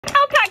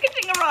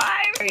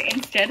arrived. So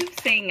instead of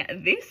seeing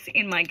this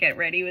in my Get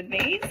Ready With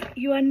Me's,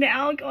 you are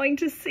now going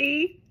to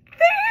see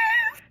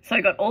this. So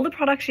I got all the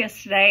products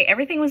yesterday.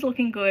 Everything was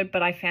looking good,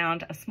 but I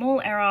found a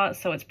small error,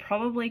 so it's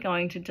probably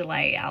going to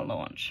delay our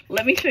launch.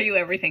 Let me show you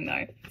everything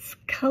though. It's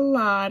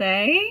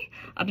Kalade.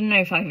 I don't know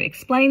if I've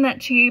explained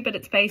that to you, but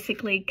it's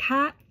basically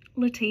Kat,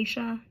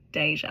 Letitia,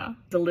 Deja.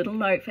 There's a little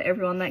note for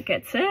everyone that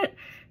gets it.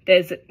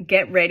 There's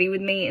Get Ready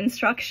With Me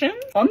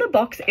instructions. On the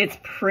box, it's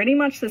pretty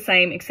much the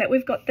same, except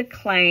we've got the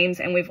claims,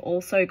 and we've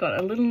also got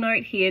a little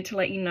note here to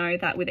let you know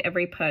that with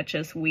every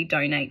purchase, we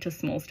donate to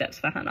Small Steps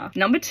for Hannah.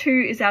 Number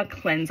 2 is our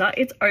cleanser.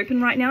 It's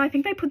open right now. I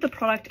think they put the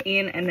product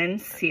in and then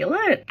seal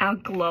it. Our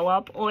Glow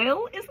Up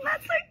Oil. Isn't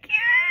that so cute?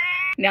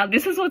 Now,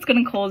 this is what's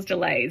going to cause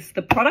delays.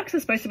 The products are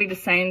supposed to be the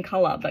same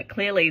color, but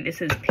clearly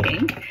this is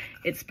pink.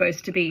 It's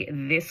supposed to be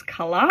this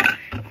color,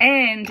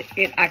 and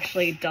it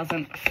actually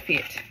doesn't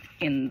fit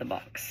in the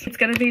box. It's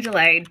going to be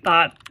delayed,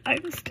 but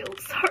I'm still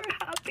so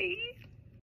happy.